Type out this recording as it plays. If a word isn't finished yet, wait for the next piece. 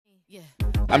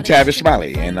I'm Tavis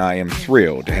Smiley, and I am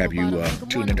thrilled to have you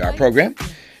tune into our program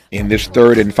in this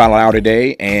third and final hour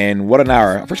today. And what an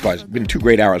hour. First of all, it's been 2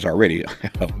 great hours already.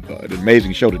 An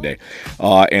amazing show today.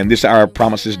 And this hour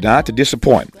promises not to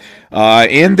disappoint.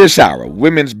 In this hour,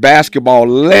 women's basketball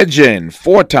legend,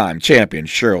 4-time champion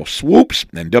Sheryl Swoopes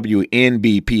and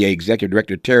WNBPA Executive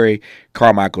Director Terri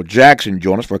Carmichael Jackson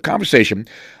join us for a conversation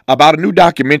about a new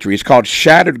documentary. It's called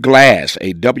Shattered Glass,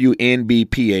 a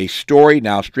WNBPA story,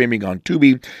 now streaming on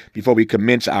Tubi. Before we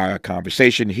commence our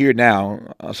conversation, here now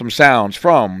some sounds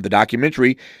from the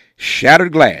documentary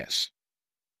Shattered Glass.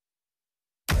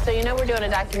 So you know we're doing a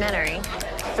documentary.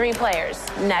 3 players,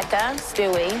 NECA,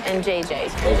 Stewie, and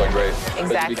JJ. Those are great.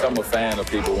 Exactly. You become a fan of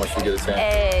people once you get a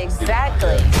chance.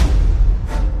 Exactly.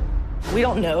 We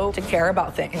don't know to care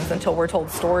about things until we're told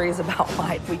stories about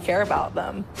why we care about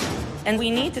them. And we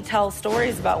need to tell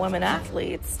stories about women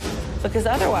athletes, because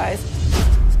otherwise,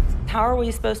 how are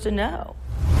we supposed to know?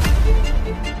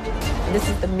 This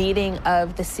is the meeting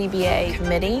of the CBA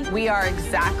committee. We are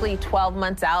exactly 12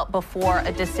 months out before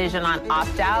a decision on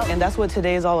opt-out. And that's what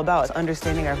today is all about, is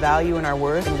understanding our value and our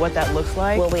worth and what that looks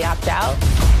like. Will we opt out?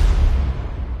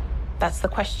 That's the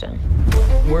question.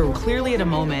 We're clearly at a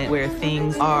moment where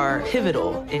things are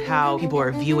pivotal in how people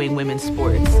are viewing women's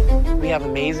sports. We have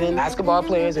amazing basketball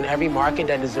players in every market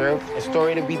that deserve a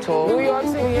story to be told. New York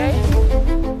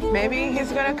CBA, maybe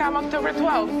he's gonna come October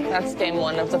 12th. That's game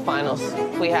 1 of the finals.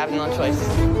 We have no choice.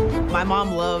 My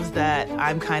mom loves that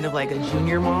I'm kind of like a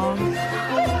junior mom.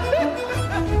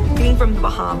 Being from the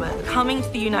Bahamas, coming to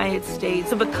the United States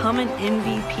to become an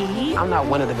MVP. I'm not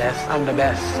one of the best, I'm the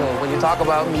best. So when you talk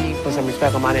about me, put some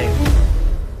respect on my name.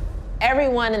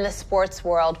 Everyone in the sports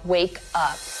world, wake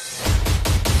up.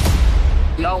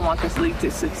 We all want this league to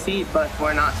succeed, but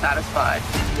we're not satisfied.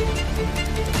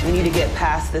 We need to get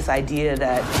past this idea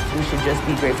that we should just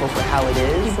be grateful for how it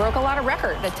is. He broke a lot of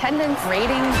records. Attendance,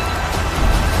 ratings.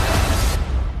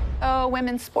 Oh,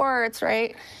 women's sports,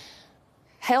 right?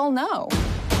 Hell no.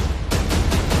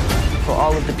 For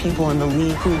all of the people in the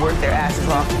league who work their asses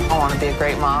off. I want to be a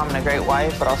great mom and a great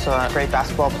wife, but also a great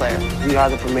basketball player. We are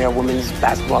the premier women's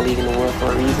basketball league in the world for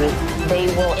a reason. They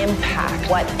will impact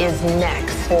what is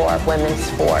next for women's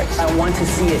sports. I want to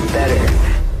see it better.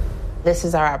 This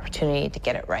is our opportunity to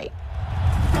get it right.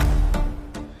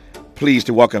 Pleased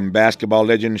to welcome basketball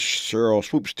legend Sheryl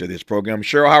Swoopes to this program.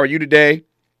 Sheryl, how are you today?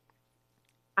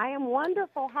 I am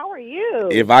wonderful. How are you?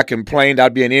 If I complained,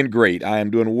 I'd be an ingrate. I am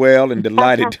doing well and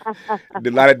delighted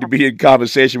to be in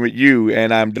conversation with you.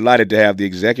 And I'm delighted to have the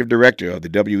executive director of the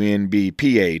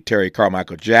WNBPA, Terri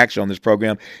Carmichael Jackson, on this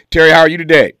program. Terri, how are you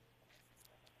today?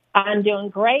 I'm doing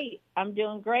great.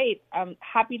 I'm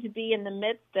happy to be in the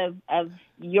midst of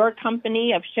your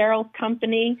company, of Sheryl's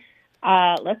company.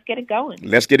 Let's get it going.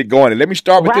 Let's get it going. And let me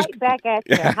start with right this. Back at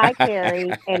you. Hi,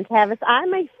 Terri and Tavis.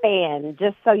 I'm a fan,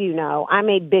 just so you know. I'm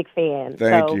a big fan.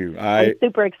 Thank you. I'm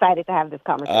super excited to have this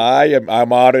conversation.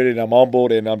 I'm honored and I'm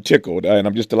humbled and I'm tickled. And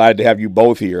I'm just delighted to have you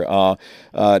both here.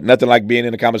 Nothing like being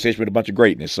in a conversation with a bunch of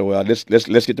greatness. So let's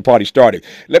get the party started.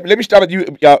 Let me start with you.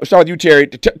 Terri.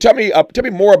 Tell me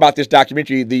more about this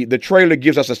documentary. The trailer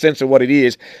gives us a sense of what it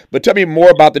is, but tell me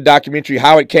more about the documentary,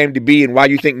 how it came to be, and why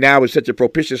you think now is such a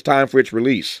propitious time for its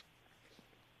release.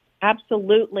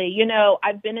 Absolutely. You know,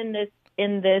 I've been in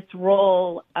this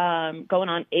role going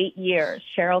on 8 years.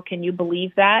 Sheryl, can you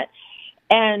believe that?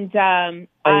 And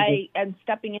I am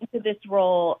stepping into this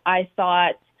role. I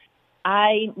thought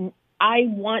I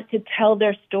want to tell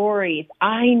their stories.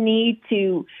 I need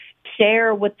to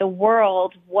share with the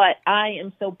world what I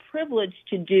am so privileged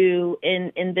to do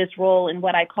in this role, in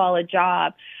what I call a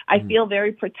job. I feel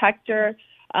very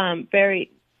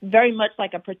very much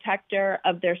like a protector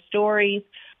of their stories.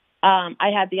 I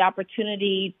had the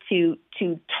opportunity to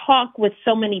talk with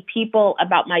so many people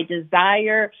about my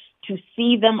desire to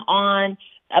see them on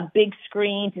a big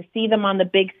screen, to see them on the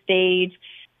big stage.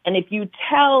 And if you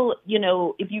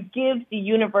if you give the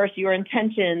universe your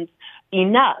intentions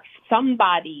enough,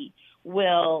 it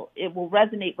will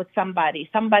resonate with somebody.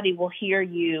 Somebody will hear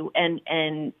you and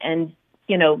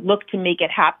look to make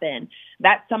it happen.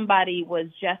 That somebody was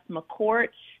Jess McCourt.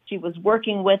 She was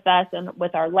working with us and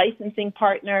with our licensing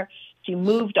partner. She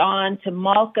moved on to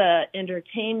Malka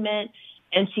Entertainment,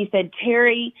 and she said,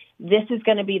 Terri, this is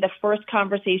going to be the first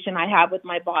conversation I have with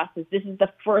my bosses. This is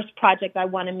the first project I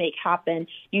want to make happen.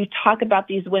 You talk about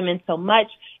these women so much.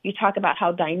 You talk about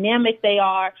how dynamic they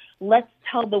are. Let's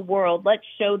tell the world. Let's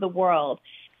show the world.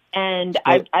 And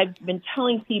I've been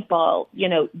telling people,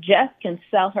 Jess can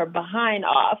sell her behind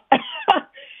off.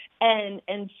 And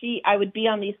I would be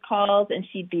on these calls and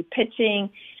she'd be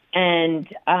pitching And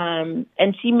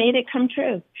she made it come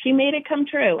true. She made it come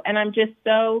true. And I'm just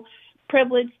so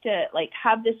privileged to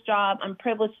have this job. I'm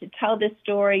privileged to tell this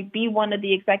story, be one of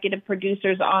the executive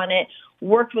producers on it,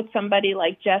 worked with somebody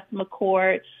like Jess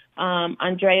McCourt,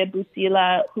 Andrea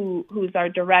Busila, who's our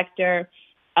director.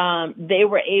 They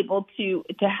were able to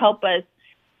help us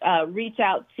reach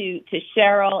out to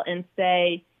Sheryl and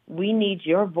say, we need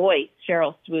your voice,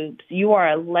 Sheryl Swoopes. You are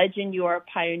a legend. You are a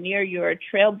pioneer. You are a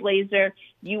trailblazer.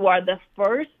 You are the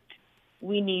first.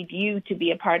 We need you to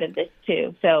be a part of this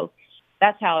too. So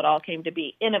that's how it all came to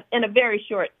be in a very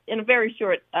short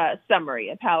summary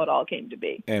of how it all came to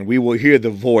be. And we will hear the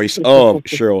voice of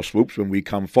Sheryl Swoopes when we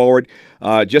come forward.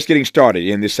 Just getting started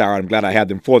in this hour. I'm glad I had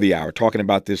them for the hour, talking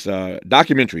about this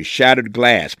documentary, Shattered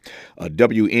Glass, a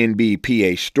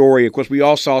WNBPA story. Of course, we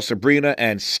all saw Sabrina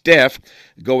and Steph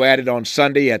go at it on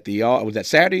Sunday at the, was that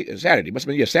Saturday? Saturday. It must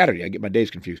have been, Saturday. I get my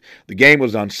days confused. The game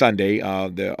was on Sunday.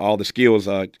 All the skills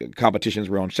competitions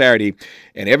were on Saturday.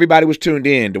 And everybody was tuned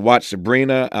in to watch Sabrina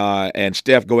and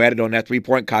Steph go at it on that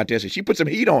three-point contest, and she put some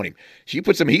heat on him. She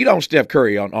put some heat on Steph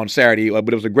Curry on Saturday, but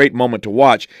it was a great moment to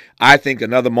watch. I think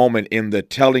another moment in the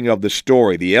telling of the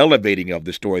story, the elevating of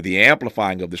the story, the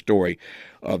amplifying of the story,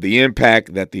 of the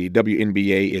impact that the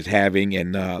WNBA is having,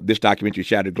 and this documentary,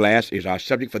 Shattered Glass, is our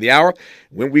subject for the hour.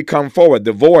 When we come forward,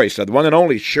 the voice of the one and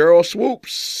only Sheryl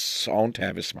Swoopes on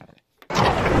Tavis Smiley.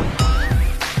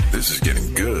 This is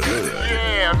getting good.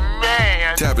 Yeah,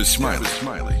 man. Tavis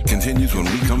Smiley continues when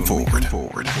we come forward.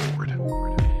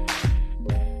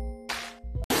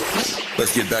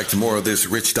 Let's get back to more of this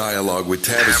rich dialogue with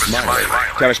Tavis Smiley.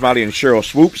 Tavis Smiley and Sheryl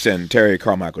Swoopes and Terri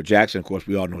Carmichael Jackson. Of course,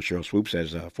 we all know Sheryl Swoopes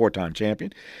as a four-time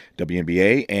champion,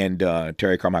 WNBA, and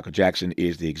Terri Carmichael Jackson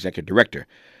is the executive director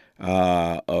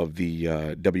of the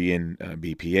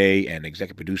WNBPA and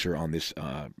executive producer on this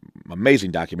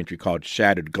amazing documentary called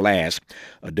Shattered Glass,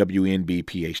 a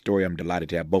WNBPA story. I'm delighted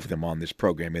to have both of them on this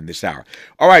program in this hour.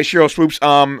 All right, Sheryl Swoopes,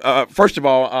 first of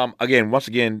all, once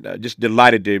again, just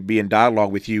delighted to be in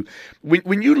dialogue with you.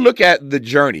 When you look at the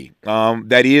journey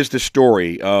that is the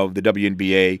story of the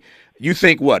WNBA, you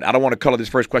think what? I don't want to color this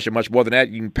first question much more than that.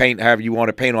 You can paint however you want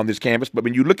to paint on this canvas. But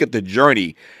when you look at the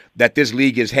journey that this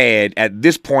league has had, at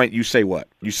this point, you say what?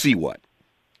 You see what?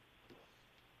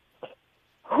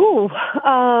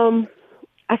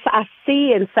 I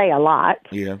see and say a lot.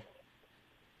 Yeah.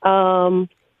 But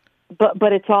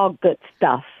it's all good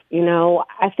stuff. You know,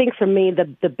 I think for me,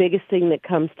 the biggest thing that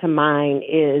comes to mind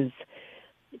is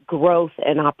growth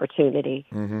and opportunity.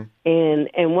 Mm-hmm.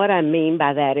 And what I mean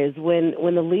by that is when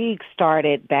the league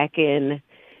started back in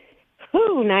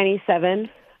 97,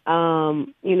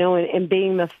 and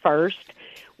being the first,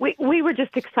 we were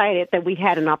just excited that we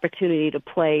had an opportunity to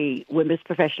play women's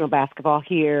professional basketball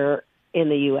here in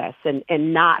the U.S.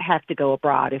 and not have to go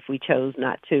abroad if we chose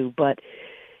not to. But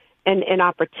an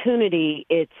opportunity,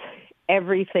 it's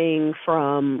everything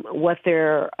from what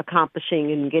they're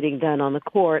accomplishing and getting done on the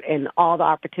court and all the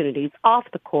opportunities off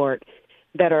the court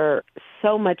that are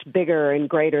so much bigger and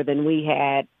greater than we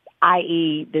had,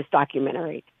 i.e. this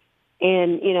documentary.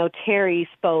 And, Terri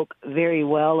spoke very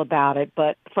well about it,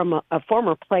 but from a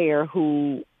former player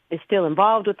who is still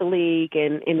involved with the league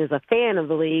and is a fan of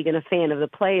the league and a fan of the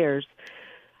players,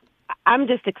 I'm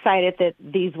just excited that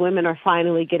these women are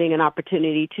finally getting an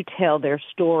opportunity to tell their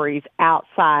stories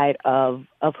outside of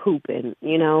hooping.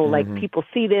 Mm-hmm. Like people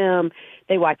see them,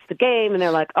 they watch the game, and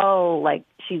they're like, oh, like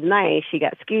she's nice, she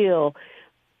got skill,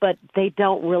 but they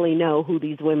don't really know who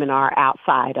these women are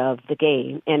outside of the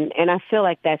game. And I feel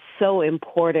like that's so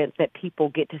important that people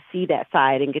get to see that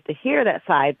side and get to hear that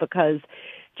side, because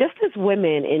just as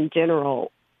women in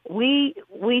general, we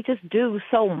just do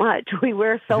so much. We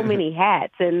wear so many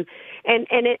hats, and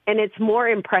it's more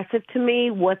impressive to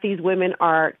me what these women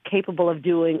are capable of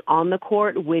doing on the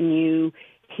court when you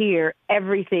hear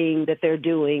everything that they're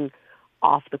doing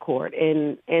off the court.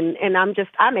 And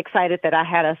I'm excited that I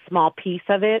had a small piece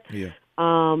of it. Yeah.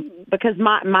 Because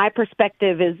my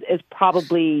perspective is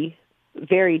probably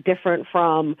very different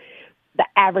from the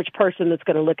average person that's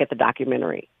going to look at the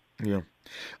documentary. Yeah.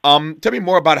 Tell me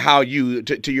more about how you,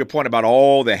 to your point about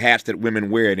all the hats that women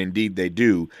wear, and indeed they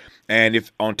do, and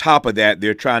if on top of that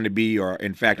they're trying to be, or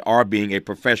in fact are being, a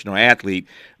professional athlete,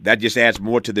 that just adds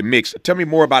more to the mix. Tell me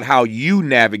more about how you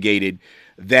navigated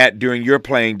that during your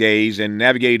playing days and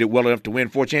navigated it well enough to win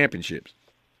 4 championships.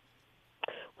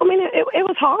 I mean, it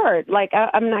was hard. Like,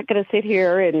 I'm not going to sit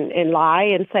here and lie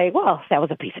and say, well, that was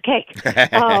a piece of cake.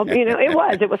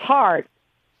 It was hard.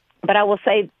 But I will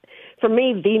say, for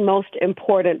me, the most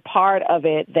important part of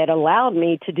it that allowed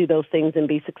me to do those things and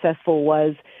be successful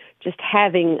was just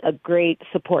having a great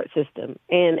support system.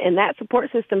 And that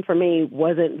support system for me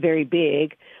wasn't very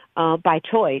big by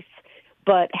choice,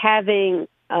 but having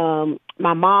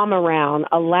my mom around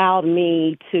allowed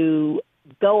me to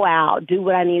go out, do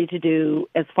what I needed to do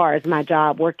as far as my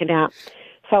job, working out.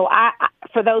 So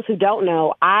for those who don't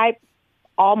know, I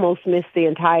almost missed the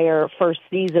entire first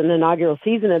season, the inaugural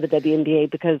season of the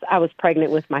WNBA, because I was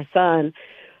pregnant with my son.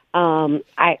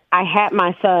 I had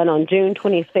my son on June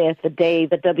 25th, the day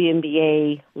the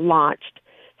WNBA launched.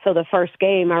 So the first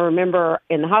game, I remember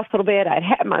in the hospital bed, I'd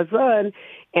had my son,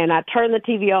 and I turned the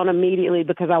TV on immediately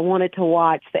because I wanted to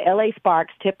watch the LA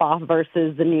Sparks tip-off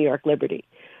versus the New York Liberty.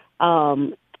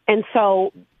 And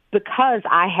so because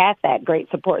I had that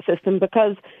great support system,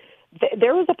 because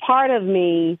there was a part of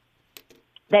me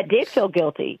that did feel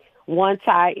guilty once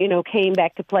I, came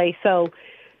back to play. So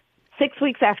 6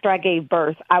 weeks after I gave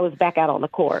birth, I was back out on the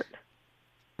court.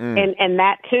 And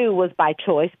that, too, was by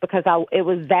choice because it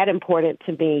was that important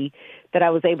to me that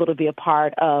I was able to be a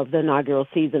part of the inaugural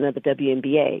season of the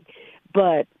WNBA.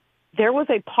 But there was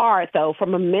a part, though,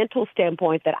 from a mental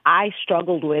standpoint that I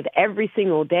struggled with every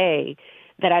single day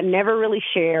that I never really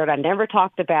shared, I never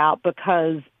talked about,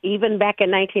 because even back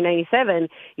in 1997,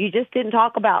 you just didn't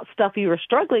talk about stuff you were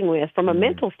struggling with from a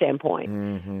mental standpoint.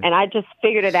 And I just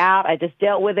figured it out. I just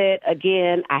dealt with it.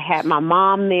 Again, I had my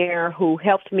mom there who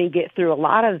helped me get through a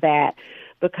lot of that,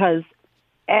 because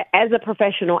as a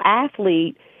professional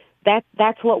athlete,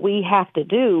 that's what we have to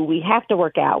do. We have to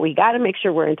work out. We got to make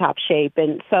sure we're in top shape.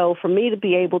 And so for me to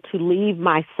be able to leave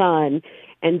my son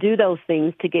and do those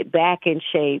things to get back in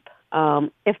shape,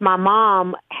 if my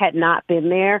mom had not been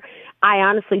there, I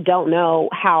honestly don't know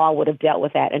how I would have dealt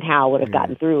with that and how I would have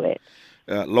gotten through it.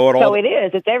 Lord, so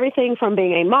it's everything from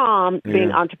being a mom,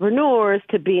 being entrepreneurs,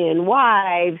 to being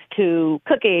wives, to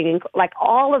cooking, and like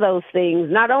all of those things.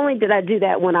 Not only did I do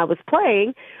that when I was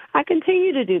playing, I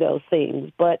continue to do those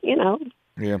things. But,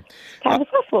 Yeah. Tavis,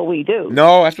 that's what we do.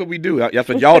 No, that's what we do. That's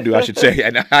what y'all do, I should say.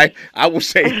 And I will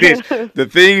say this: the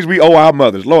things we owe our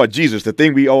mothers, Lord Jesus, the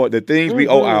things we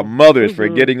owe our mothers for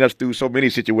getting us through so many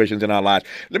situations in our lives.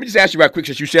 Let me just ask you right quick,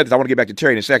 since you said this, I want to get back to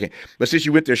Terri in a second. But since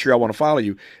you went there, sure, I want to follow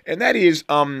you, and that is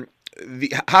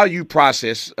how you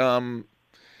process. And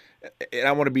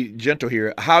I want to be gentle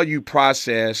here. How you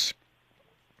process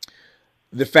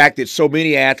the fact that so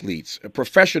many athletes,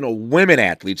 professional women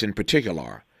athletes in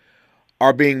particular,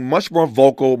 are being much more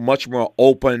vocal, much more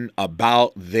open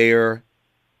about their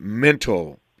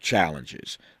mental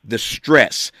challenges, the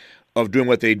stress of doing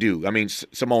what they do. I mean,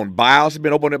 Simone Biles has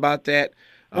been open about that.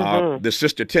 The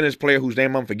sister tennis player whose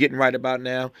name I'm forgetting right about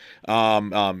now,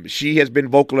 she has been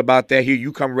vocal about that. Here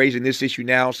you come raising this issue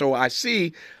now. So I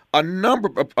see a number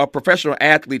of professional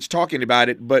athletes talking about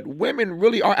it, but women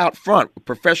really are out front.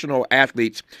 Professional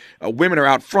athletes, women are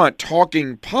out front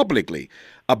talking publicly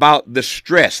about the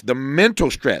stress, the mental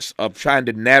stress of trying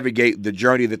to navigate the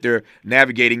journey that they're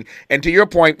navigating. And to your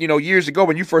point, years ago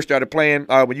when you first started playing,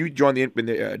 when you joined when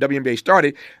the WNBA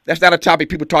started, that's not a topic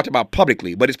people talked about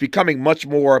publicly, but it's becoming much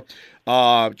more,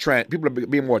 people are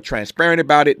being more transparent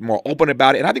about it, more open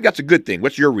about it, and I think that's a good thing.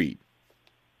 What's your read?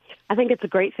 I think it's a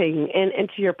great thing. And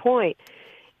to your point,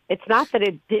 it's not that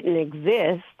it didn't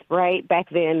exist, right? Back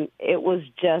then, it was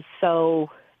just so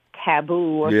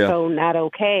taboo or so not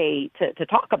okay to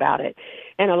talk about it.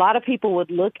 And a lot of people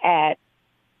would look at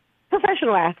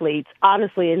professional athletes,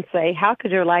 honestly, and say, how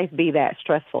could your life be that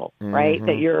stressful, right?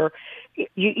 That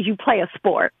you play a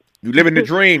sport. You live in the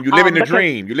dream. You live in the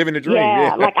dream. You live in the dream.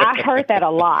 Yeah, like I heard that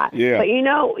a lot. Yeah. But you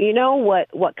know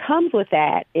what comes with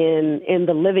that in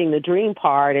the living the dream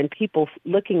part and people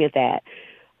looking at that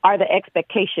are the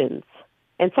expectations,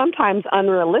 and sometimes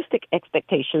unrealistic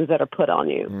expectations that are put on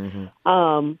you.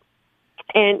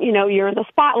 And, you're in the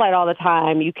spotlight all the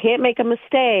time. You can't make a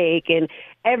mistake. And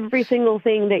every single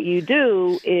thing that you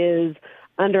do is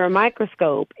under a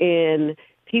microscope. And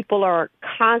people are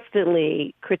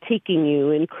constantly critiquing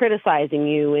you and criticizing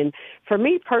you. And for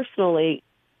me personally,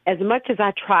 as much as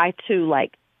I try to,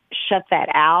 shut that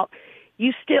out,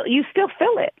 you still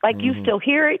feel it. You still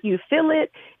hear it, you feel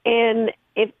it. And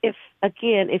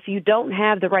if you don't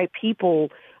have the right people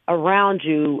around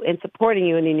you and supporting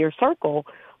you and in your circle,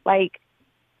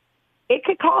 it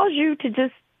could cause you to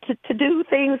just to do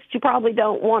things that you probably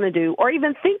don't want to do or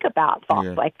even think about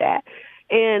thoughts like that.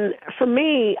 And for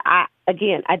me, I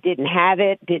didn't have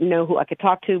it, didn't know who I could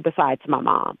talk to besides my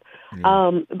mom.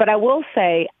 But I will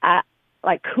say,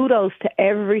 kudos to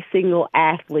every single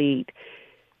athlete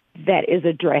that is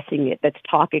addressing it, that's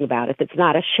talking about it, that's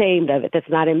not ashamed of it, that's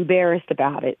not embarrassed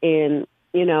about it. And,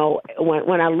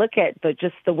 when I look at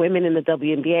just the women in the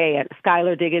WNBA,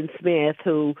 Skylar Diggins-Smith,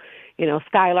 who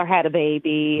Skylar had a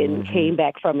baby and came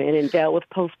back from it and dealt with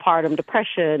postpartum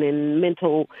depression and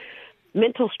mental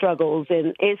struggles.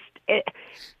 And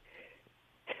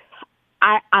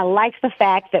I like the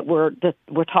fact that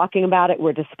we're talking about it,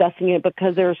 we're discussing it,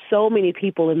 because there are so many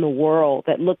people in the world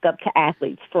that look up to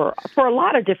athletes for a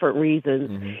lot of different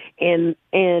reasons, and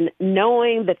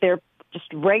knowing that they're just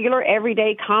regular,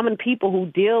 everyday, common people who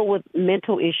deal with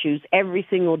mental issues every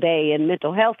single day and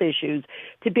mental health issues,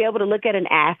 to be able to look at an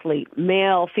athlete,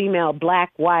 male, female,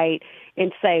 black, white,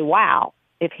 and say, wow,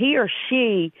 if he or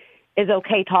she is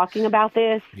okay talking about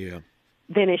this,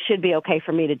 then it should be okay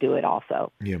for me to do it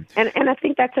also. Yeah. And I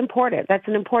think that's important. That's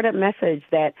an important message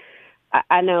that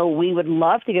I know we would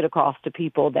love to get across to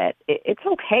people, that it's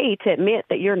okay to admit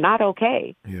that you're not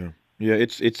okay. Yeah. Yeah,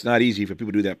 it's not easy for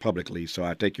people to do that publicly, so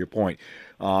I take your point,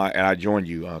 and I join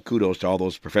you. Kudos to all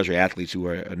those professional athletes who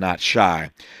are not shy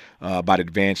about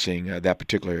advancing that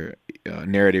particular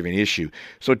narrative and issue.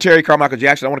 So, Terri Carmichael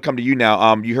Jackson, I want to come to you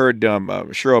now. You heard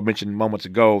Sheryl mention moments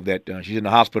ago that she's in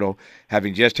the hospital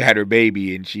having just had her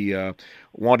baby, and she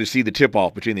wanted to see the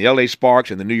tip-off between the L.A.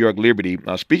 Sparks and the New York Liberty.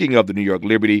 Speaking of the New York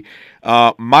Liberty,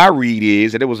 my read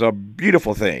is that it was a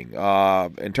beautiful thing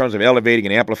in terms of elevating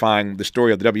and amplifying the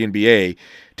story of the WNBA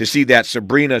to see that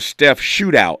Sabrina-Steph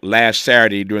shootout last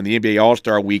Saturday during the NBA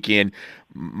All-Star Weekend.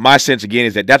 My sense, again,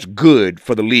 is that that's good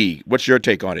for the league. What's your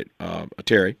take on it,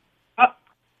 Terri?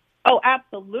 Oh,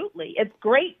 absolutely. It's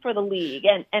great for the league.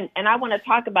 And I want to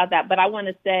talk about that, but I want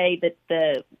to say that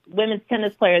the women's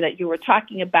tennis player that you were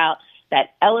talking about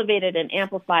that elevated and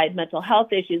amplified mental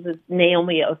health issues is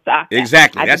Naomi Osaka.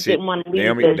 Exactly. That's it.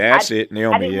 Naomi, that's it.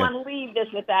 Naomi, I didn't want to leave this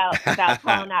without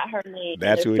calling out her name.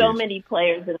 That's There's so many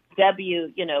players in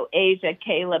W, Asia,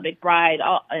 Kayla, McBride,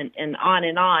 and on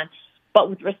and on. But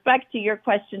with respect to your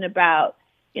question about,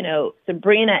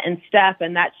 Sabrina and Steph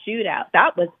and that shootout,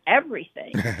 that was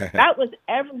everything. That was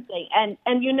everything. And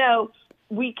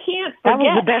we can't forget that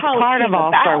was the best part of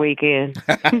All-Star Weekend.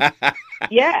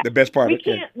 Yeah. The best part. We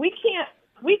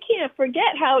can't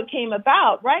forget how it came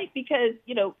about, right? Because,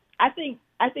 I think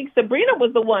Sabrina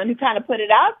was the one who kind of put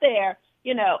it out there,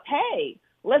 hey,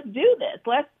 let's do this.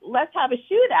 Let's have a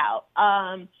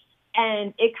shootout.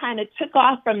 And it kind of took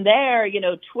off from there.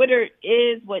 Twitter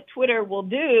is what Twitter will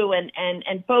do.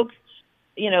 And folks,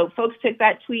 folks took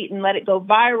that tweet and let it go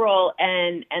viral.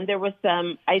 And there was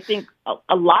I think,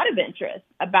 a lot of interest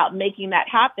about making that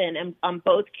happen on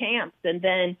both camps. And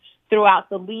then throughout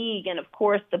the league, and of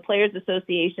course the players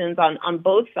associations on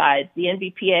both sides, the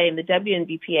NBPA and the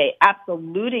WNBPA,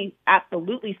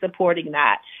 absolutely supporting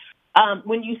that.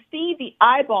 When you see the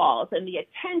eyeballs and the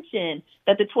attention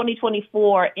that the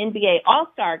 2024 NBA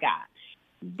All-Star got,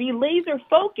 be laser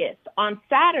focused on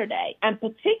Saturday, and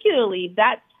particularly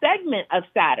that segment of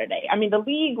Saturday. I mean, the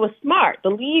league was smart. The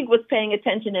league was paying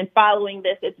attention and following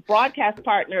this. Its broadcast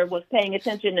partner was paying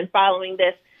attention and following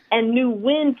this, and knew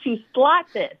when to slot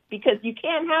this, because you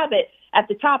can't have it at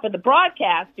the top of the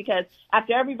broadcast, because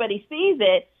after everybody sees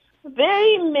it,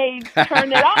 they may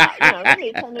turn it off. They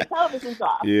may turn the televisions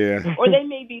off. Yeah. Or they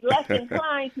may be less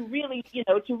inclined to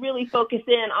really focus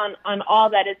in on all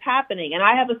that is happening. And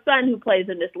I have a son who plays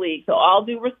in this league, so all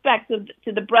due respect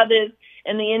to the brothers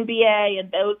in the NBA and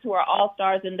those who are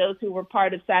all-stars and those who were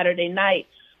part of Saturday night.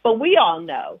 But we all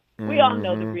know the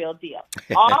real deal.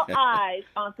 All eyes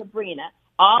on Sabrina.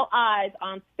 All eyes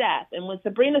on Steph. And when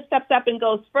Sabrina steps up and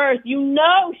goes first,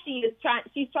 she's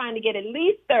trying to get at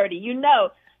least 30.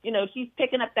 She's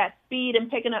picking up that speed and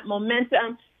picking up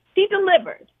momentum. She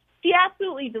delivered. She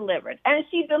absolutely delivered. And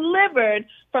she delivered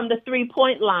from the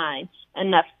three-point line.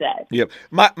 Enough said. Yep.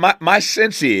 My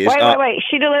sense is... Wait.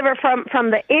 She delivered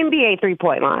from the NBA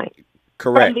three-point line.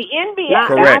 Correct. From the NBA.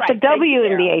 Not the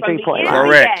WNBA three-point line.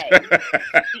 Correct.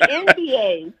 The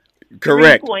NBA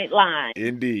correct. Three-point line.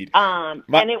 Indeed. And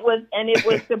it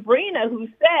was Sabrina who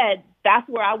said, that's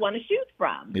where I want to shoot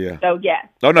from. Yeah. So yes.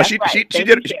 No, she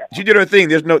did her thing.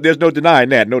 There's no denying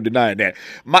that. No denying that.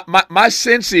 My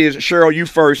sense is, Sheryl, you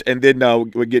first, and then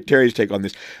we'll get Terry's take on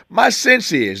this. My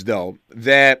sense is, though,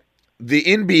 that the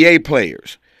NBA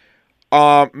players,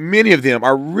 many of them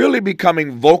are really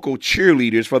becoming vocal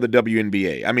cheerleaders for the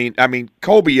WNBA. I mean,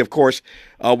 Kobe, of course,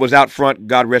 was out front.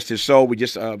 God rest his soul. We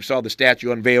just saw the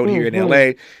statue unveiled here in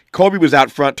L.A. Kobe was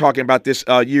out front talking about this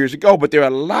years ago. But there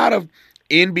are a lot of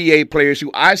NBA players who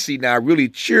I see now really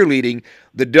cheerleading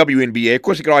the WNBA. Of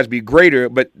course, it could always be greater,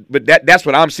 but that's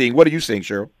what I'm seeing. What are you seeing,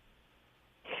 Sheryl?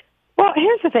 Well,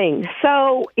 here's the thing.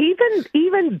 So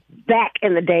even back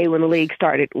in the day when the league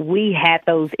started, we had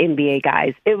those NBA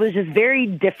guys. It was just very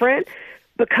different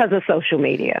because of social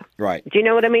media. Right. Do you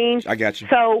know what I mean? I got you.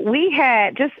 So we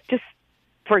had just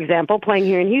for example, playing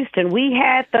here in Houston, we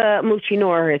had the Moochie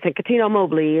Norris and Katino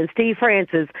Mobley and Steve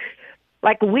Francis.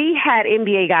 Like, we had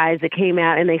NBA guys that came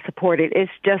out and they supported.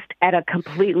 It's just at a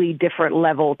completely different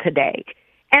level today.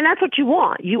 And that's what you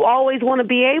want. You always want to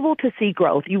be able to see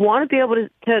growth. You want to be able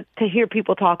to hear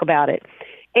people talk about it.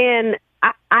 And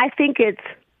I think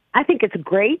it's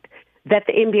great that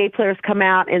the NBA players come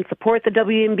out and support the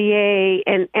WNBA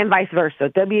and vice versa.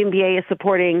 WNBA is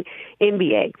supporting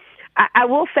NBA. I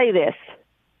will say this,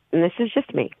 and this is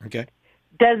just me. Okay.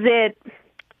 Does it,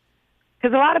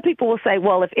 because a lot of people will say,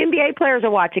 well, if NBA players are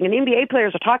watching and NBA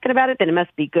players are talking about it, then it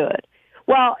must be good.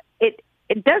 Well,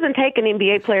 it doesn't take an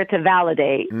NBA player to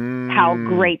validate how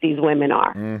great these women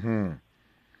are. Mm-hmm.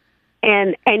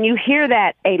 And you hear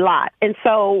that a lot. And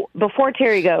so before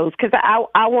Terri goes, because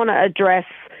I want to address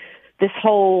this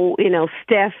whole,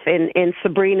 Steph and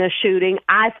Sabrina shooting.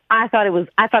 I thought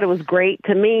it was great.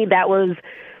 To me, that was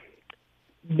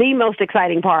the most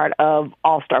exciting part of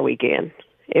All-Star Weekend,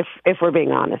 if we're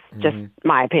being honest, just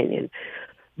my opinion.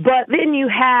 But then you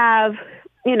have,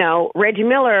 Reggie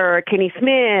Miller, Kenny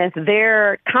Smith,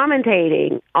 they're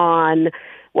commentating on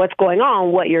what's going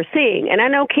on, what you're seeing. And I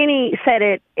know Kenny said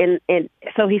it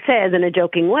so he says in a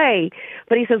joking way,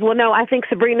 but he says, well, no, I think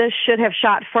Sabrina should have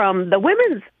shot from the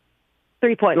women's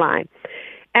three-point line.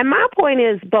 And my point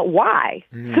is, but why?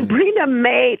 Sabrina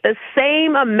made the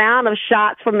same amount of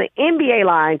shots from the NBA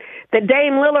line that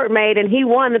Dame Lillard made, and he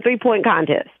won the three-point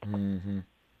contest. Mm-hmm.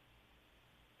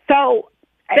 So,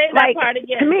 say that part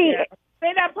again, to me, Cheryl.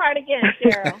 Say that part again,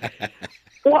 Cheryl.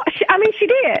 Well, she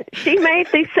did. She made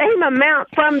the same amount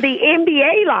from the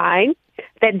NBA line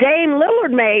that Dame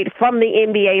Lillard made from the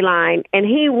NBA line, and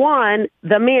he won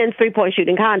the men's three-point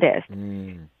shooting contest.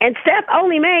 And Steph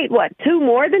only made, 2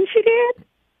 more than she did?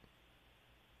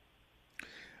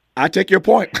 I take your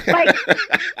point. But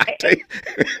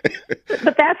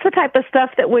that's the type of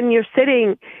stuff that when you're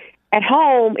sitting at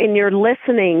home and you're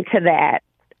listening to that,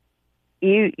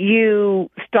 you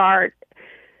start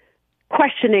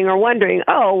questioning or wondering,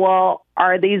 oh, well,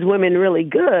 are these women really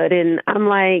good? And I'm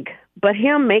like, but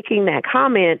him making that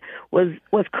comment was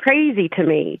crazy to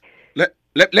me.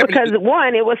 Because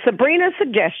one, it was Sabrina's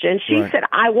suggestion. She said,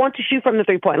 I want to shoot from the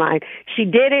three-point line. She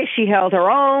did it. She held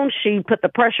her own. She put the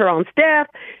pressure on Steph.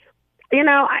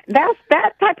 That's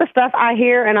that type of stuff I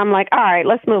hear, and I'm like, all right,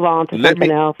 let's move on to something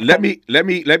else.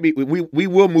 We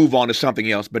will move on to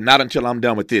something else, but not until I'm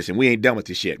done with this, and we ain't done with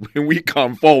this yet. When we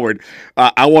come forward,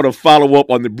 I want to follow up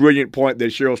on the brilliant point that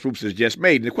Sheryl Swoopes has just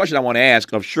made. And the question I want to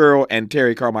ask of Sheryl and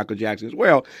Terri Carmichael Jackson as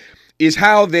well is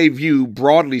how they view,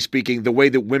 broadly speaking, the way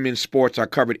that women's sports are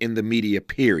covered in the media,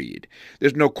 period.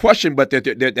 There's no question but that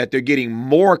they're getting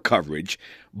more coverage,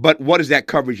 but what does that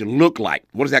coverage look like?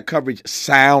 What does that coverage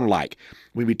sound like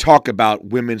when we talk about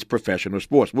women's professional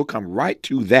sports? We'll come right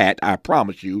to that, I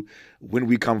promise you, when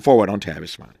we come forward on Tavis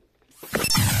Smiley.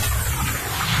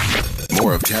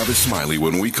 More of Tavis Smiley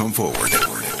when we come forward.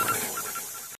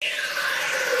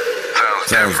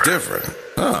 Sounds different,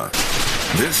 huh?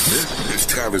 This is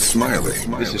Tavis Smiley.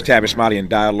 This is Tavis Smiley in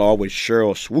dialogue with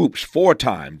Sheryl Swoopes,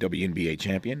 4-time WNBA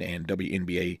champion and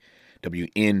WNBPA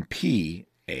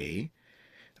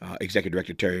Executive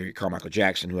Director Terri Carmichael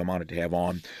Jackson, who I'm honored to have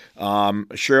on.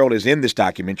 Sheryl is in this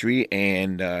documentary,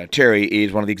 and Terri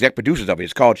is one of the exec producers of it.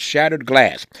 It's called Shattered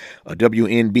Glass, a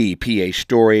WNBPA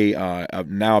story,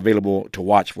 now available to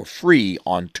watch for free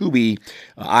on Tubi.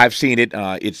 I've seen it.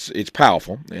 It's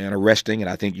powerful and arresting, and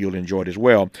I think you'll enjoy it as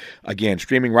well. Again,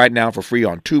 streaming right now for free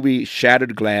on Tubi,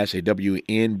 Shattered Glass, a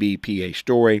WNBPA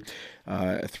story.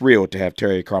 Thrilled to have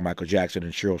Terri Carmichael Jackson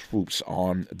and Sheryl Swoopes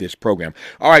on this program.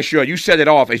 All right, Sheryl, you set it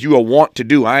off as you are wont to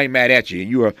do. I ain't mad at you.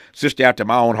 You are sister after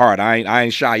my own heart. I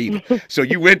ain't shy either. So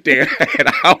you went there, and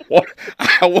I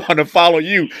want to follow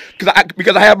you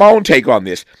because I have my own take on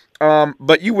this.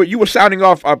 But you were sounding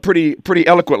off pretty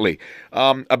eloquently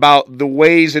about the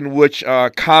ways in which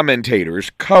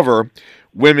commentators cover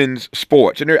women's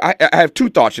sports. And I have two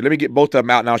thoughts here. Let me get both of them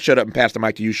out, and I'll shut up and pass the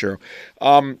mic to you, Sheryl.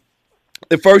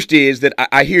 The first is that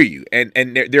I hear you, and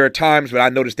there are times when I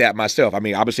notice that myself. I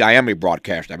mean, obviously, I am a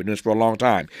broadcaster. I've been doing this for a long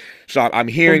time. So I'm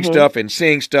hearing stuff and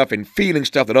seeing stuff and feeling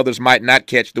stuff that others might not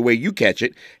catch the way you catch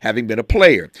it, having been a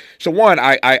player. So one,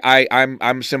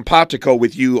 I'm simpatico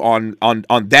with you on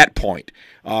that point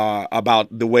about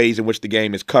the ways in which the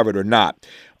game is covered or not.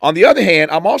 On the other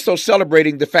hand, I'm also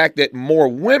celebrating the fact that more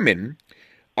women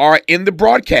are in the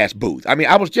broadcast booth. I mean,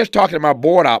 I was just talking to my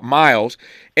board out, Miles,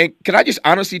 and can I just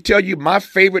honestly tell you my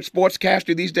favorite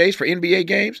sportscaster these days for NBA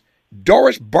games?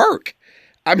 Doris Burke.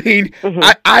 I mean,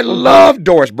 I love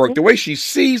Doris Burke, the way she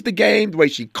sees the game, the way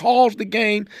she calls the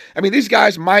game. I mean, these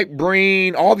guys, Mike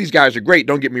Breen, all these guys are great,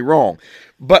 don't get me wrong.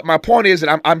 But my point is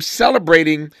that I'm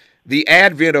celebrating the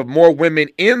advent of more women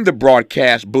in the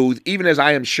broadcast booth, even as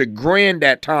I am chagrined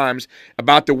at times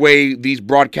about the way these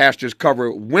broadcasters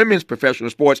cover women's professional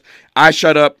sports. I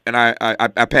shut up and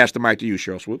I pass the mic to you,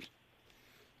 Sheryl Swoopes.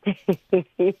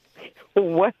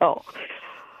 Well,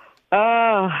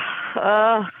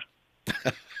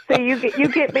 see, you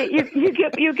get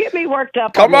me worked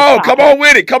up. Come on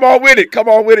with it,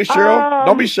 Sheryl.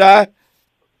 Don't be shy.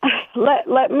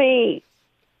 Let me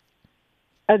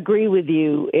agree with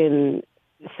you in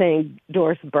saying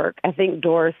Doris Burke. I think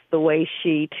Doris, the way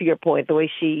she, to your point, the way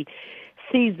she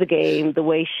sees the game, the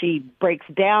way she breaks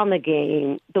down the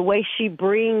game, the way she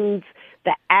brings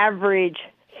the average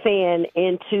fan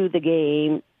into the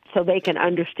game so they can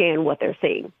understand what they're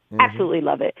seeing. Absolutely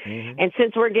love it. And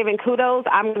since we're giving kudos,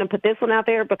 I'm going to put this one out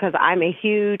there because I'm a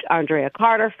huge Andrea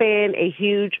Carter fan, a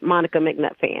huge Monica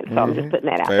McNutt fan. So I'm just putting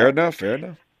that out there. Fair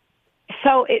enough.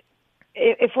 So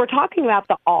if we're talking about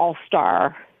the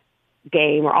All-Star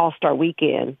game or All-Star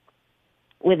weekend,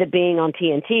 with it being on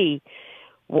TNT,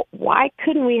 why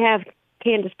couldn't we have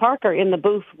Candace Parker in the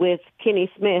booth with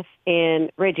Kenny Smith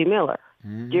and Reggie Miller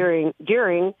during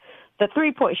the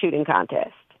three-point shooting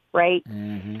contest, right?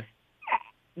 And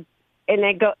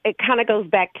it kind of goes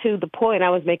back to the point I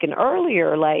was making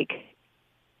earlier, like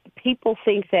people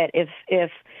think that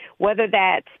if whether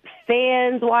that's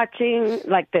fans watching,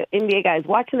 like the NBA guys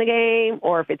watching the game,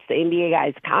 or if it's the NBA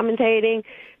guys commentating.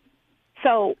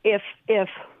 So if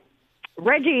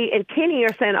Reggie and Kenny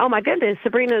are saying, oh, my goodness,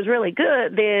 Sabrina is really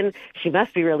good, then she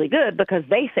must be really good because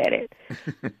they said it.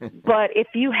 But if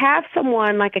you have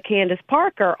someone like a Candace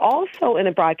Parker also in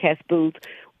a broadcast booth,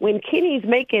 when Kenny's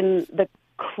making the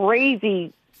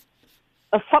crazy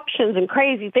assumptions and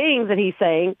crazy things that he's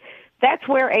saying, that's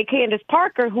where a Candace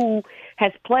Parker who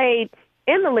has played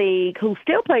in the league, who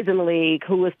still plays in the league,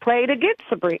 who has played against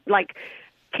Sabrina, like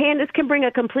Candace can bring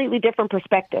a completely different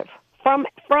perspective from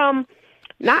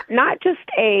not just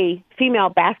a female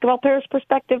basketball player's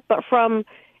perspective, but from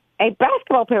a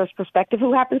basketball player's perspective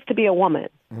who happens to be a woman.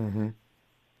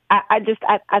 I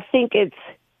think it's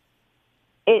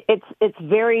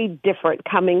very different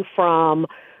coming from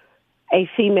a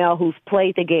female who's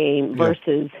played the game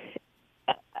versus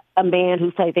a man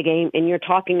who's played the game, and you're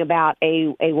talking about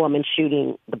a woman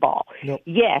shooting the ball.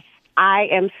 Yes, I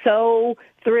am so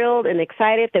thrilled and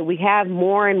excited that we have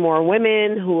more and more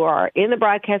women who are in the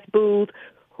broadcast booth,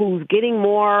 who's getting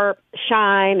more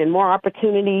shine and more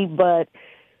opportunity, but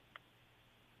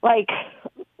like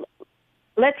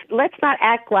let's not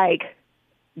act like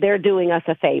they're doing us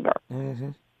a favor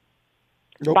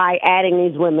by adding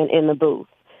these women in the booth.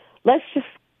 Let's just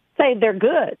say they're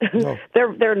good.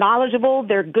 They're knowledgeable,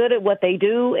 they're good at what they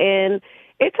do, and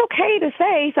it's okay to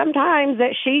say sometimes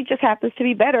that she just happens to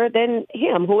be better than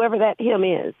him, whoever that him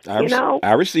is.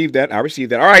 I received that. All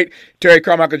right, Terri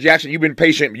Carmichael Jackson, you've been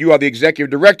patient. You are the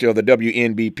executive director of the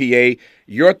WNBPA.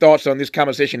 Your thoughts on this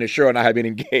conversation that Sheryl and I have been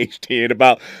engaged in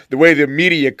about the way the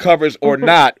media covers or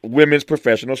not women's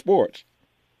professional sports.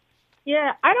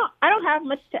 Yeah, I don't have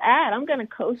much to add. I'm going to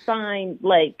co-sign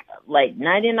like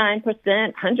 99%,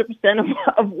 100%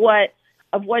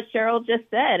 of what Sheryl just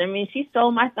said. I mean, she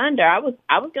stole my thunder. I was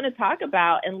going to talk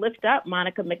about and lift up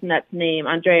Monica McNutt's name,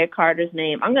 Andrea Carter's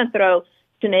name. I'm going to throw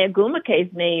Chiney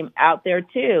Ogwumike's name out there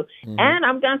too, and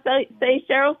I'm going to say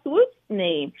Sheryl Swoopes'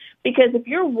 name, because if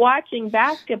you're watching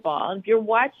basketball, if you're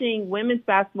watching women's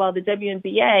basketball, the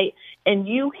WNBA, and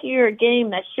you hear a game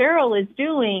that Sheryl is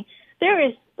doing, there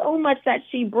is so much that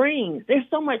she brings. There's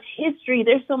so much history.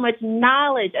 There's so much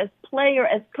knowledge as player,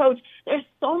 as coach. There's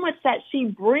so much that she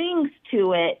brings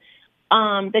to it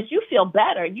that you feel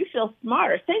better. You feel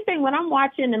smarter. Same thing when I'm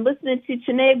watching and listening to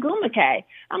Chiney Ogwumike.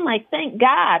 I'm like, thank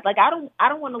God. Like, I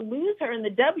don't want to lose her in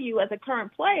the W as a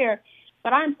current player,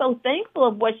 but I'm so thankful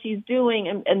of what she's doing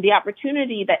and the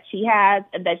opportunity that she has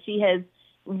and that she has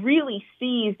really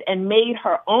seized and made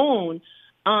her own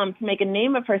to make a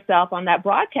name of herself on that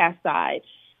broadcast side.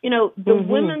 You know, the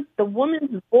woman's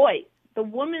voice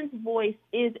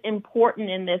is important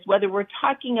in this, whether we're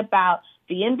talking about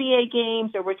the NBA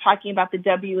games or we're talking about the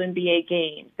WNBA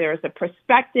games. There's a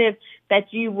perspective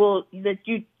that you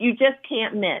just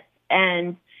can't miss.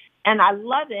 And I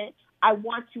love it. I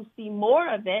want to see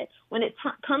more of it. When it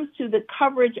comes to the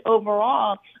coverage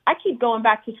overall, I keep going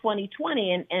back to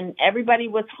 2020 and everybody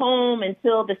was home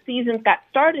until the season got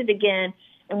started again.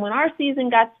 And when our season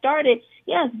got started,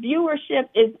 yes, viewership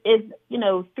is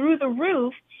through the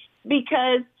roof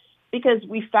because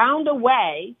we found a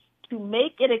way to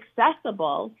make it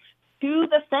accessible to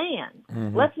the fans.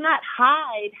 Mm-hmm. Let's not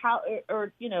hide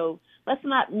let's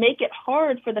not make it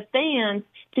hard for the fans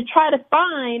to try to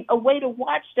find a way to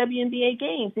watch WNBA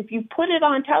games. If you put it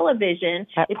on television,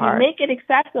 if you make it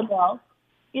accessible,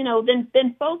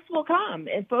 then folks will come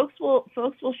and folks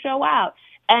will show out.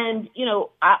 And,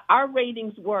 our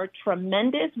ratings were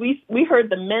tremendous. We heard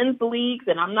the men's leagues,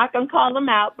 and I'm not going to call them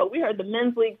out, but we heard the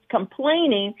men's leagues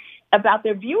complaining about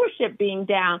their viewership being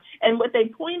down. And what they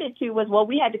pointed to was, well,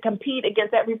 we had to compete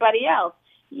against everybody else.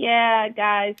 Yeah,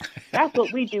 guys, that's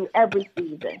what we do every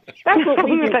season. That's what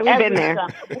we do every summer.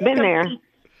 Been there.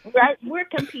 Right? We're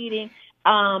competing.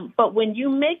 But when you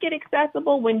make it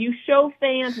accessible, when you show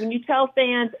fans, when you tell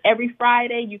fans every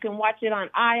Friday you can watch it on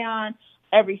ION,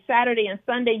 every Saturday and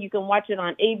Sunday you can watch it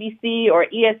on ABC or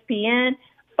ESPN,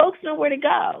 folks know where to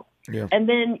go. Yeah. And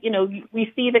then,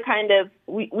 we see the kind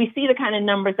of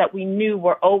numbers that we knew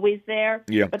were always there.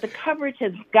 Yeah. But the coverage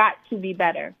has got to be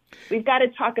better. We've got to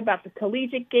talk about the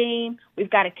collegiate game. We've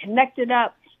got to connect it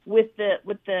up with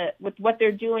what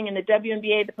they're doing in the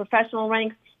WNBA, the professional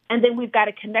ranks. And then we've got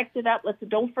to connect it up.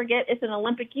 Don't forget, it's an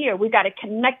Olympic year. We've got to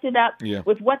connect it up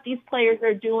with what these players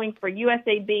are doing for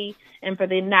USAB and for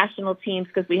the national teams,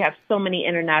 because we have so many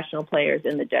international players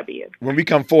in the W. When we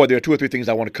come forward, there are two or three things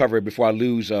I want to cover before I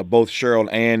lose both Sheryl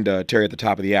and Terri at the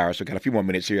top of the hour. So I've got a few more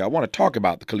minutes here. I want to talk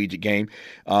about the collegiate game.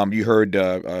 You heard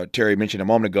Terri mention a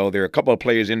moment ago, there are a couple of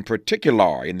players in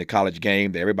particular in the college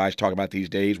game that everybody's talking about these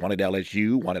days. One at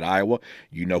LSU, one at Iowa.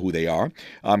 You know who they are.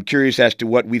 I'm curious as to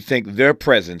what we think their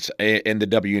presence in the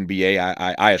WNBA.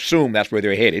 I assume that's where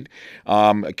they're headed.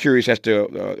 Curious as to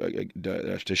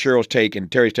Sheryl's take and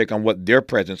Terri's take on what their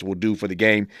presence will do for the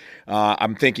game.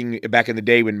 I'm thinking back in the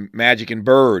day when Magic and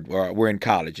Bird were in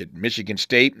college at Michigan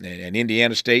State and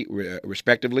Indiana State,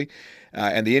 respectively.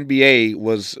 And the NBA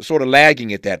was sort of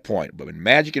lagging at that point. But when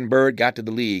Magic and Bird got to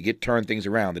the league, it turned things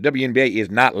around. The WNBA is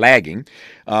not lagging,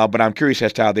 but I'm curious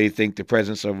as to how they think the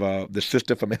presence of the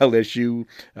sister from LSU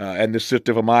and the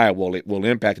sister from Iowa will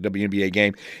impact the WNBA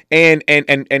game. And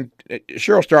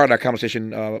Sheryl started our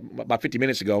conversation about 50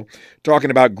 minutes ago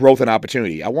talking about growth and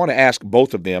opportunity. I want to ask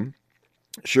both of them,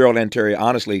 Sheryl and Terri,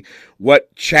 honestly,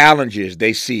 what challenges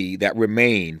they see that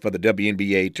remain for the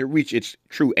WNBA to reach its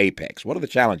true apex. What are the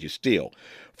challenges still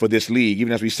for this league,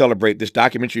 even as we celebrate this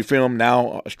documentary film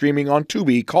now streaming on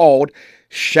Tubi called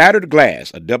Shattered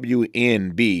Glass, a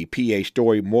WNBPA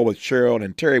story. More with Sheryl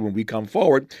and Terri when we come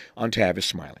forward on Tavis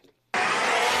Smiley.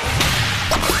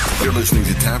 You're listening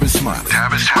to Tavis Smiley.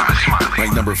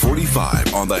 Ranked number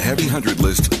 45 on the Heavy 100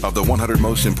 list of the 100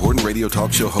 most important radio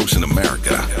talk show hosts in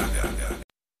America.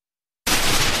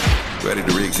 Ready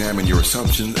to re-examine your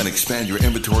assumptions and expand your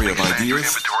inventory of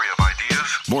ideas?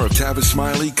 More of Tavis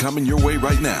Smiley coming your way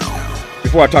right now.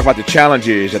 Before I talk about the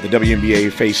challenges that the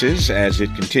WNBA faces as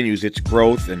it continues its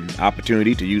growth and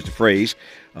opportunity, to use the phrase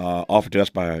offered to us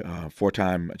by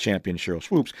four-time champion Sheryl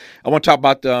Swoopes, I want to talk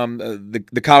about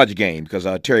the college game, because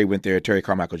Terri went there. Terri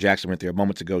Carmichael Jackson went there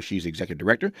moments ago. She's the executive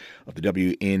director of the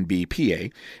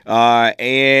WNBPA.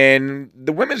 And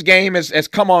the women's game has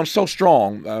come on so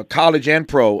strong, college and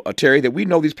pro, Terri, that we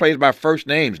know these players by first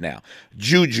names now.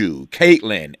 Juju,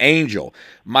 Caitlin, Angel.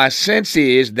 My sense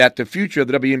is that the future of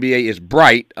the WNBA is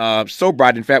bright, so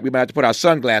bright, in fact, we might have to put our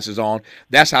sunglasses on.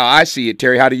 That's how I see it.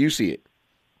 Terri, how do you see it?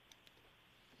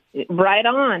 Right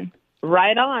on.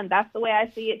 That's the way I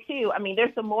see it too. I mean,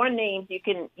 there's some more names you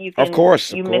can of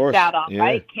course missed out on, yeah.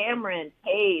 Right? Cameron,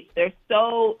 Paige. There's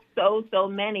so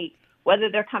many. Whether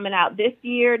they're coming out this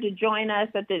year to join us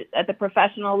at the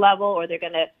professional level, or they're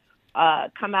going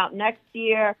to come out next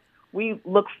year, we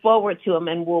look forward to them,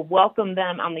 and we'll welcome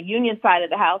them on the union side of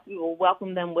the house. We will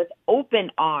welcome them with open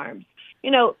arms.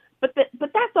 But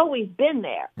that's always been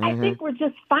there. Mm-hmm. I think we're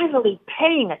just finally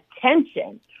paying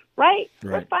attention. Right?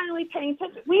 We're finally paying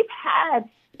attention. We've had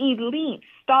elite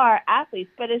star athletes,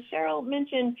 but as Sheryl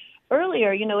mentioned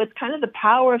earlier, it's kind of the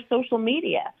power of social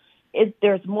media.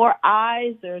 There's more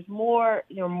eyes, there's more,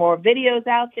 more videos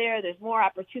out there, there's more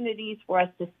opportunities for us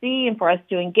to see and for us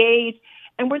to engage,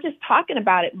 and we're just talking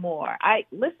about it more. I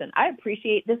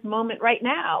appreciate this moment right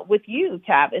now with you,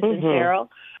 Tavis and Sheryl,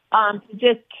 to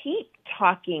just keep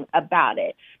talking about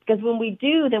it, because when we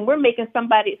do, then we're making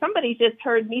somebody just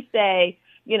heard me say,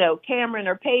 Cameron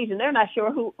or Paige, and they're not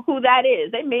sure who that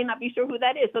is. They may not be sure who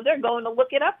that is, so they're going to look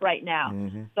it up right now.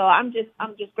 Mm-hmm. So I'm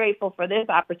just grateful for this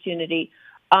opportunity.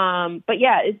 But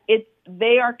yeah,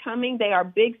 they are coming. They are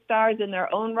big stars in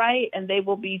their own right, and they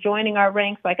will be joining our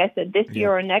ranks, like I said, this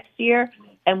year or next year,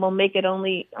 and we'll make it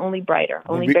only brighter,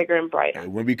 bigger and brighter.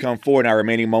 When we come forward in our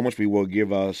remaining moments, we will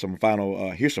give some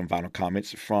final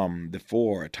comments from the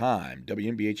four-time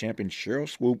WNBA champion Sheryl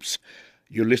Swoopes.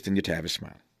 You're listening to Tavis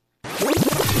Smiley.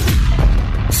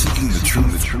 Seeking the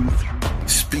truth.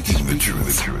 Speaking the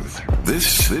truth.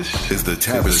 This is the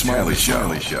Tavis Smiley Show.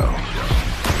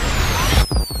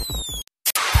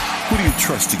 Who do you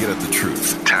trust to get at the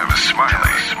truth? Tavis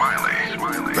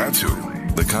Smiley. That's who.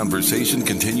 The conversation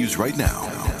continues right now.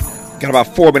 Got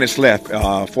about 4 minutes left.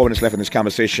 4 minutes left in this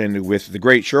conversation with the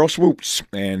great Sheryl Swoopes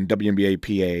and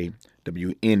WNBPA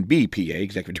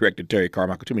Executive Director Terri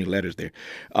Carmichael. Too many letters there.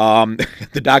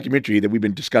 The documentary that we've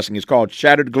been discussing is called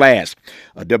Shattered Glass,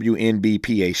 a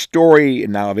WNBPA story,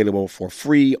 and now available for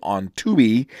free on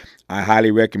Tubi. I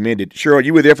highly recommend it. Sheryl,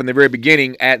 you were there from the very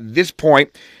beginning. At this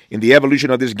point in the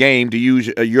evolution of this game, to use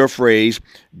your phrase,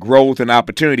 growth and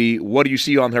opportunity, what do you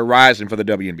see on the horizon for the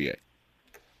WNBA?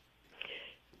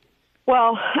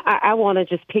 Well, I want to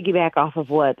just piggyback off of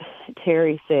what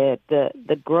Terry said.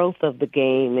 The growth of the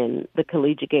game and the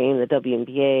collegiate game, the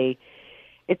WNBA,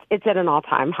 it's at an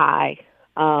all-time high.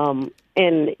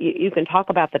 And you can talk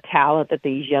about the talent that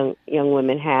these young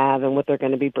women have and what they're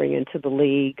going to be bringing to the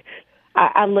league.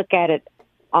 I look at it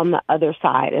on the other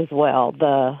side as well,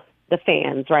 the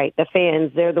fans, right? The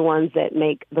fans, they're the ones that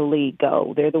make the league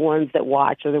go. They're the ones that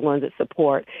watch or the ones that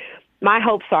support. My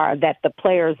hopes are that the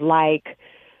players like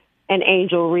an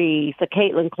Angel Reese, a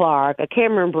Caitlin Clark, a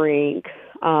Cameron Brink.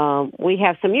 We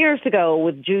have some years to go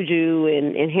with Juju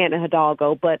and Hannah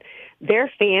Hidalgo, but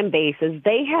their fan bases,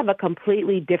 they have a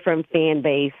completely different fan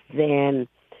base than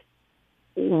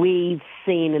we've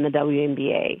seen in the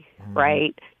WNBA,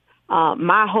 right?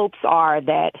 My hopes are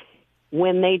that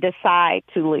when they decide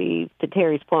to leave, to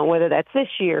Terry's point, whether that's this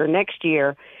year or next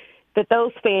year, that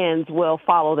those fans will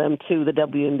follow them to the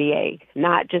WNBA,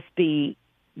 not just be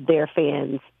their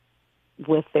fans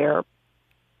with their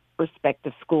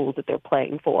respective schools that they're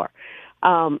playing for.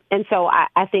 And so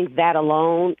I think that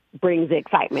alone brings the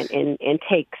excitement and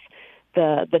takes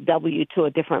the W to a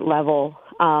different level.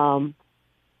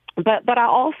 But I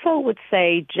also would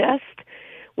say just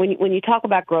when you talk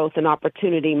about growth and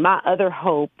opportunity, my other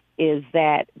hope is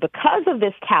that because of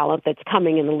this talent that's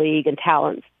coming in the league and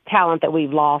talent that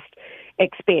we've lost,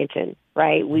 expansion,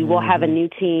 right? We will have a new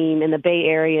team in the Bay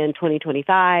Area in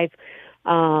 2025.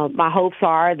 My hopes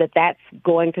are that that's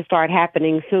going to start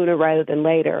happening sooner rather than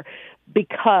later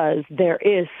because there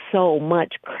is so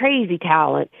much crazy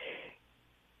talent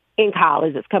in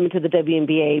college that's coming to the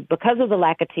WNBA because of the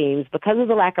lack of teams, because of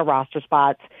the lack of roster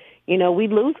spots. You know, we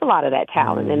lose a lot of that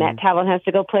talent, and that talent has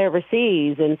to go play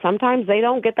overseas, and sometimes they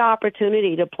don't get the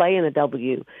opportunity to play in the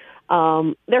W.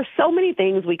 There's so many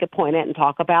things we could point at and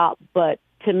talk about, but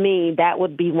to me, that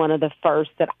would be one of the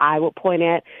first that I would point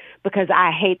at because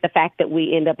I hate the fact that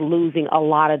we end up losing a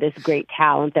lot of this great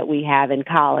talent that we have in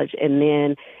college, and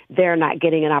then they're not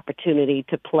getting an opportunity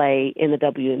to play in the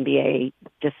WNBA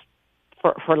just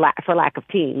for lack of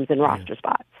teams and roster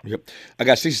spots. Yep. I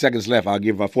got 60 seconds left. I'll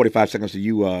give 45 seconds to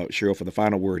you, Sheryl, for the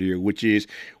final word here, which is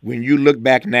when you look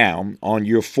back now on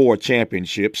your 4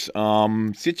 championships,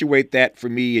 situate that for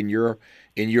me in your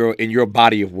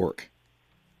body of work.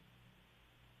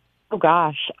 Oh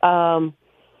gosh, honor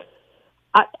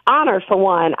for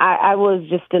one. I was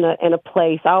just in a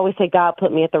place. I always say God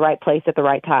put me at the right place at the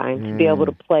right time to be able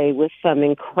to play with some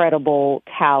incredible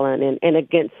talent and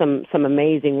against some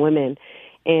amazing women.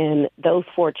 And those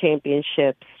 4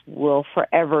 championships will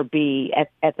forever be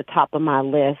at the top of my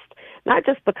list. Not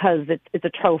just because it's a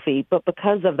trophy, but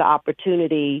because of the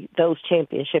opportunity those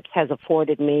championships has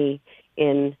afforded me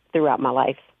throughout my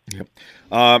life. Yep.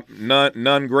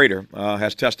 None greater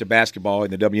has touched the basketball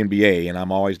in the WNBA, and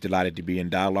I'm always delighted to be in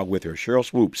dialogue with her. Sheryl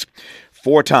Swoopes,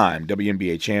 4-time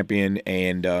WNBA champion,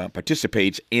 and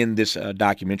participates in this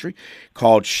documentary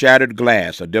called Shattered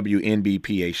Glass, a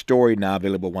WNBPA story, now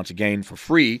available once again for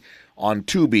free on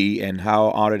Tubi. And how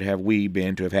honored have we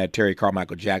been to have had Terri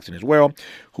Carmichael Jackson as well,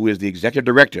 who is the executive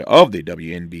director of the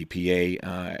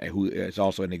WNBPA, who is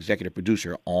also an executive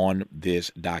producer on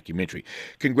this documentary.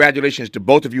 Congratulations to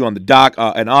both of you on the doc.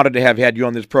 An honor to have had you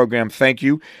on this program. Thank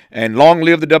you. And long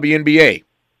live the WNBA.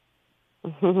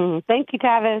 Thank you,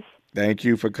 Tavis. Thank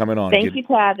you for coming on. Thank you,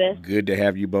 Tavis. Good to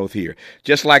have you both here.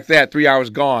 Just like that, 3 hours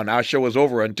gone. Our show is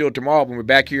over. Until tomorrow when we're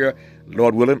back here,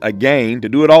 Lord willing, again to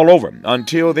do it all over.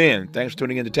 Until then, thanks for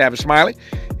tuning in to Tavis Smiley.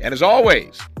 And as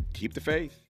always, keep the faith.